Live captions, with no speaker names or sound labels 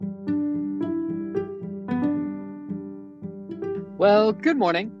Well, good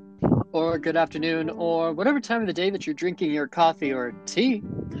morning, or good afternoon, or whatever time of the day that you're drinking your coffee or tea.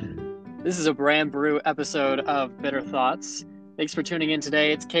 This is a brand brew episode of Bitter Thoughts. Thanks for tuning in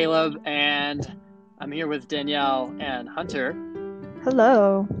today. It's Caleb, and I'm here with Danielle and Hunter.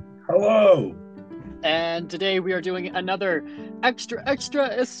 Hello. Hello. And today we are doing another extra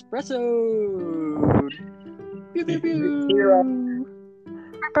espresso. Pew, pew, pew.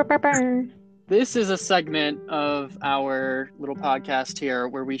 This is a segment of our little podcast here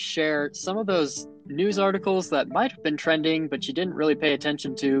where we share some of those news articles that might have been trending, but you didn't really pay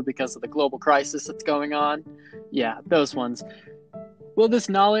attention to because of the global crisis that's going on. Yeah, those ones. Will this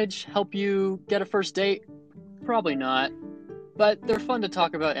knowledge help you get a first date? Probably not, but they're fun to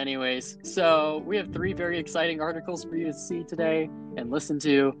talk about anyways. So we have 3 very exciting articles for you to see today and listen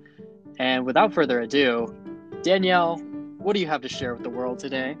to. And without further ado, Danielle, what do you have to share with the world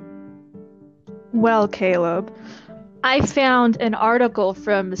today? Well, Caleb, I found an article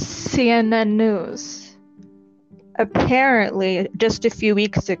from CNN News, apparently just a few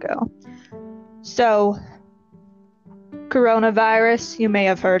weeks ago. So, coronavirus, you may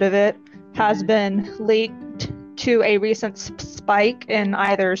have heard of it, has been linked to a recent spike in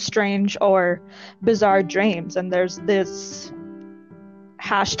either strange or bizarre dreams. And there's this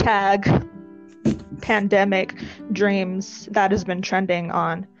hashtag pandemic dreams that has been trending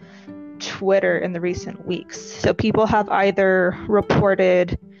on Twitter in the recent weeks. So people have either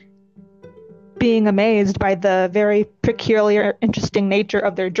reported being amazed by the very peculiar, interesting nature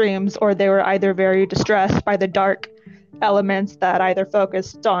of their dreams, or they were either very distressed by the dark elements that either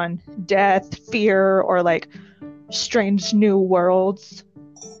focused on death, fear, or like strange new worlds.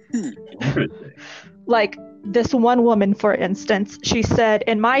 Like this one woman, for instance, she said,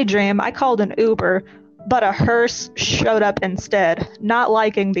 "In my dream, I called an Uber, but a hearse showed up instead, not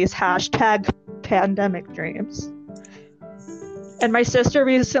liking these hashtag pandemic dreams." And my sister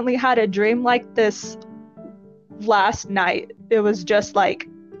recently had a dream like this last night. It was just like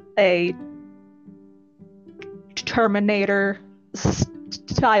a Terminator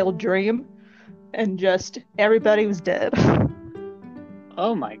style dream, and just everybody was dead.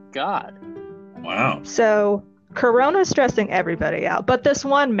 Oh my God. Wow. So Corona's stressing everybody out, but this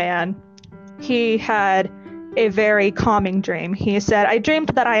one man, he had a very calming dream. He said, "I dreamed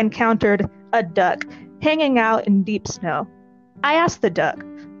that I encountered a duck hanging out in deep snow. I asked the duck,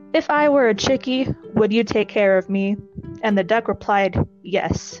 'If I were a chickie, would you take care of me?' And the duck replied,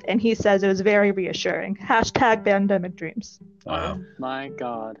 'Yes.'" And he says it was very reassuring. Hashtag pandemic dreams. Wow. Oh my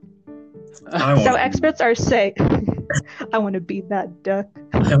God. So experts are saying, I want to be that duck.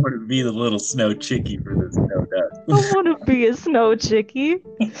 I want to be the little snow chickie for the snow duck. I want to be a snow chickie.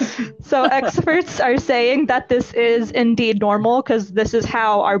 So experts are saying that this is indeed normal because this is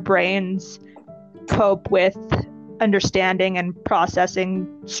how our brains cope with understanding and processing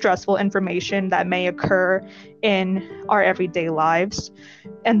stressful information that may occur in our everyday lives.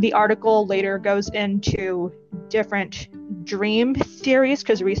 And the article later goes into different dream theories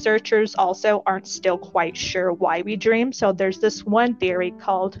because researchers also aren't still quite sure why we dream. So there's this one theory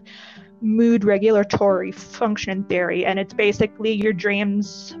called mood regulatory function theory, and it's basically your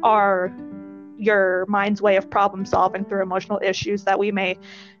dreams are your mind's way of problem solving through emotional issues that we may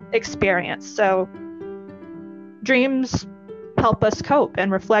experience. So dreams help us cope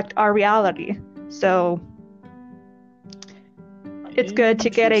and reflect our reality. So it's good to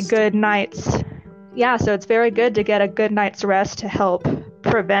get a good night's so it's very good to get a good night's rest to help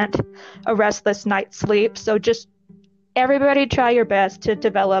prevent a restless night's sleep. So just everybody try your best to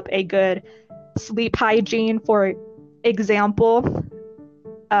develop a good sleep hygiene. For example,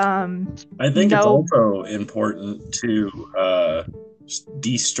 I think it's also important to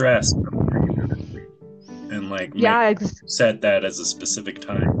de-stress and like set that as a specific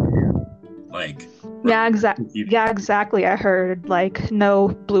time. Like exactly. I heard like no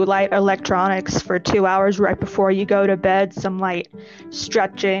blue light electronics for 2 hours right before you go to bed. Some light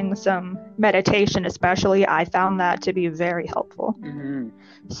stretching, some meditation, especially. I found that to be very helpful. Mm-hmm.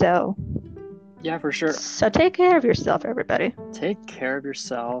 So yeah, for sure. So take care of yourself, everybody. Take care of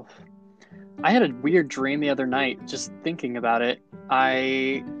yourself. I had a weird dream the other night just thinking about it.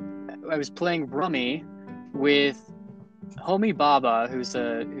 I was playing rummy with homie Baba, who's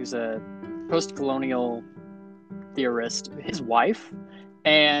a post-colonial theorist, his wife,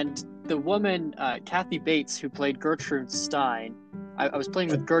 and the woman Kathy Bates, who played Gertrude Stein. I was playing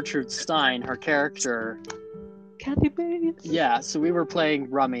with Gertrude Stein, her character. Kathy Bates. Yeah, so we were playing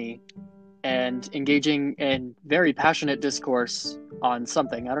rummy and engaging in very passionate discourse on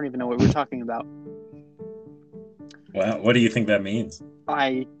something. I don't even know what we were talking about. Wow, what do you think that means?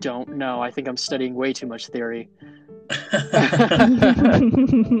 I don't know. I think I'm studying way too much theory.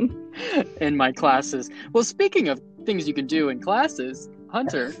 in my classes. Well, speaking of things you can do in classes,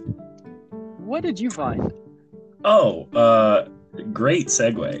 Hunter, what did you find? Oh, great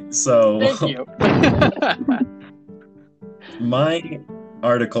segue. So, thank you. My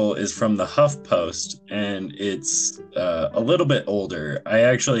article is from the HuffPost, and it's a little bit older. I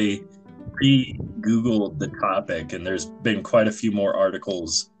actually re-Googled the topic, and there's been quite a few more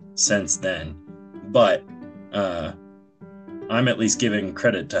articles since then. But I'm at least giving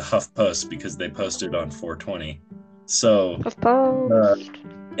credit to HuffPost because they posted on 420. So,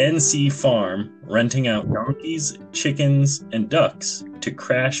 NC Farm renting out donkeys, chickens, and ducks to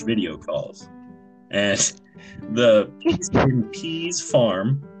crash video calls. And the Peas in Peas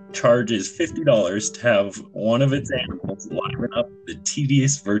Farm charges $50 to have one of its animals liven up the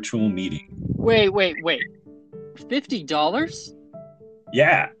tedious virtual meeting. Wait. $50?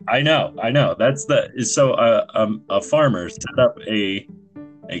 Yeah, I know. So a farmer set up a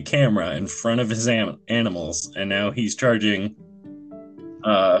camera in front of his animals, and now he's charging.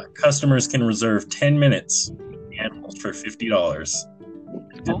 Customers can reserve 10 minutes with the animals for $50.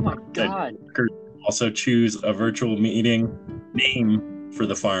 Oh my god! Also choose a virtual meeting name for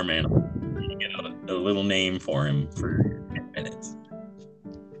the farm animal. You get a little name for him for 10 minutes.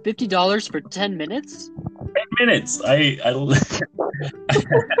 $50 for 10 minutes? 10 minutes.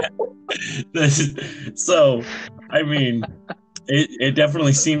 So, I mean, it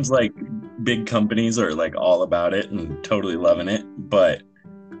definitely seems like big companies are like all about it and totally loving it, but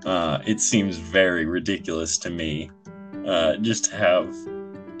it seems very ridiculous to me. Just to have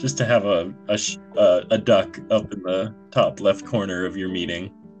a duck up in the top left corner of your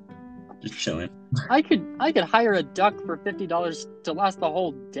meeting, just chilling. I could hire a duck for $50 to last the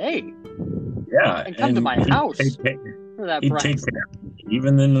whole day. Yeah, and come to my house for that price. Take care,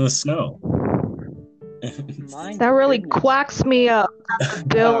 even in the snow. That really quacks me up. The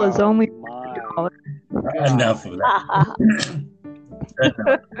bill is only $50. Enough of that.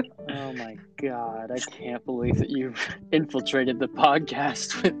 Oh my god, I can't believe that you've infiltrated the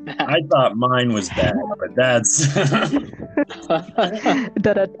podcast with that. I thought mine was bad, but that's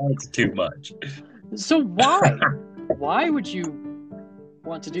too much. So why would you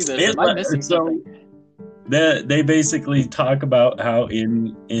want to do this? Am I missing something? They basically talk about how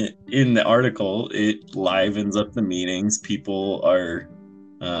in the article it livens up the meetings. People are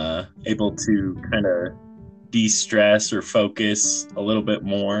able to kind of de-stress or focus a little bit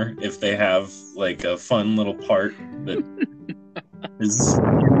more if they have like a fun little part that is in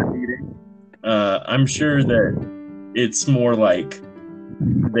the meeting. I'm sure that it's more like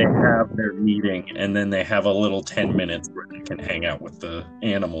they have their meeting and then they have a little 10 minutes where they can hang out with the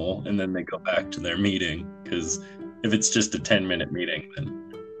animal and then they go back to their meeting, because if it's just a 10-minute meeting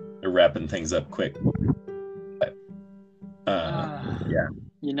then they're wrapping things up quick. But, yeah.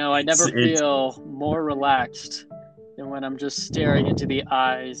 You know, I never feel more relaxed than when I'm just staring into the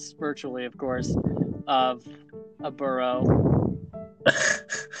eyes, virtually of course, of a burrow.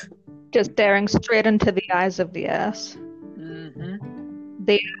 Just staring straight into the eyes of the ass. Mm-hmm.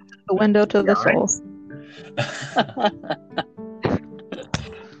 The window to the soul.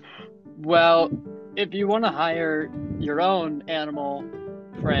 Well, if you want to hire your own animal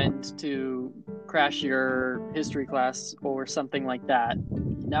friend to crash your history class or something like that,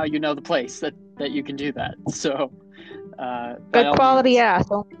 now you know the place that you can do that. So good quality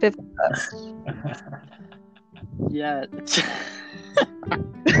ass, only $50. Yeah.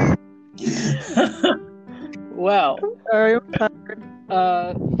 Well,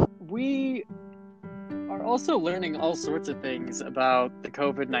 we are also learning all sorts of things about the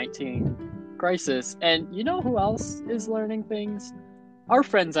COVID-19 crisis, and you know who else is learning things? Our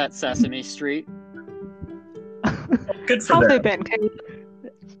friends at Sesame Street. Good for How them. they been?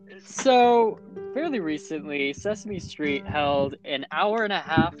 So, fairly recently, Sesame Street held an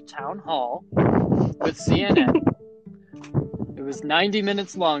hour-and-a-half town hall with CNN. It was 90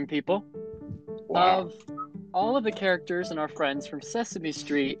 minutes long, people. Wow. Of all of the characters and our friends from Sesame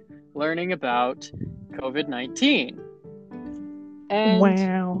Street learning about COVID-19. And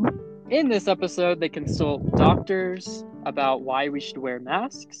wow. In this episode, they consult doctors about why we should wear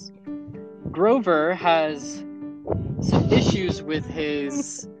masks. Grover has some issues with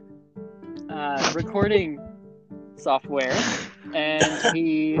his recording software, and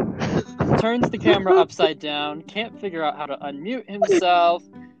he turns the camera upside down, can't figure out how to unmute himself,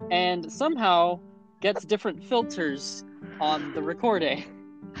 and somehow gets different filters on the recording.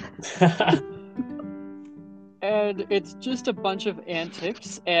 And it's just a bunch of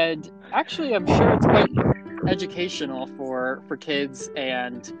antics, and actually I'm sure it's quite educational for kids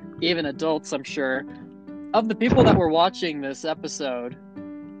and even adults, I'm sure. of the people that were watching this episode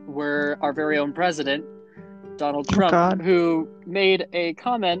were our very own president, Donald Trump, who made a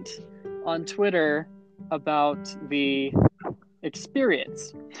comment on Twitter about the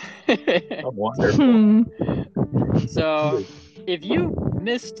experience. Oh, wonderful. So, if you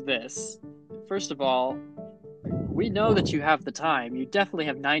missed this, first of all, we know that you have the time. You definitely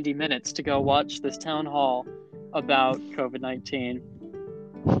have 90 minutes to go watch this town hall about COVID-19.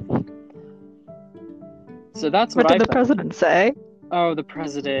 So that's what did the president say? Oh, the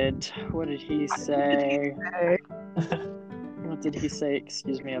president. What did he say? What did he say?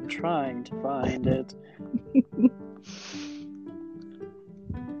 Excuse me, I'm trying to find it.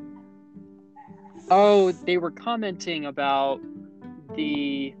 Oh, they were commenting about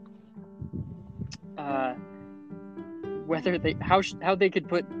the whether they how they could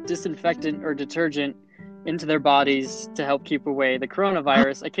put disinfectant or detergent into their bodies to help keep away the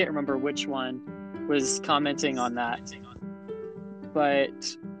coronavirus. I can't remember which one was commenting on that,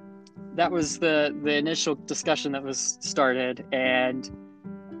 but that was the initial discussion that was started, and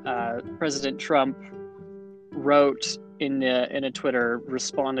President Trump wrote in a Twitter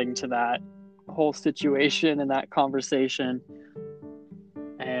responding to that whole situation and that conversation.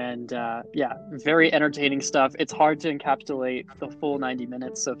 And very entertaining stuff. It's hard to encapsulate the full 90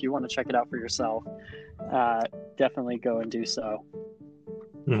 minutes, so if you want to check it out for yourself, definitely go and do so.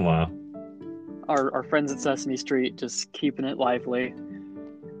 Wow. Our friends at Sesame Street just keeping it lively.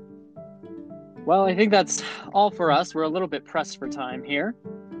 Well, I think that's all for us. We're a little bit pressed for time here.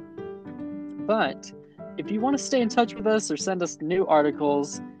 But if you want to stay in touch with us or send us new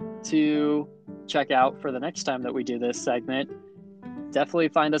articles to check out for the next time that we do this segment, definitely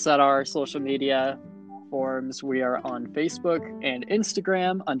find us at our social media forums. We are on Facebook and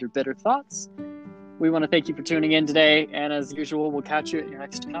Instagram under Bitter Thoughts. We want to thank you for tuning in today, and as usual, we'll catch you at your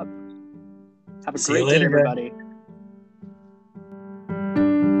next cup. Have a great day, everybody.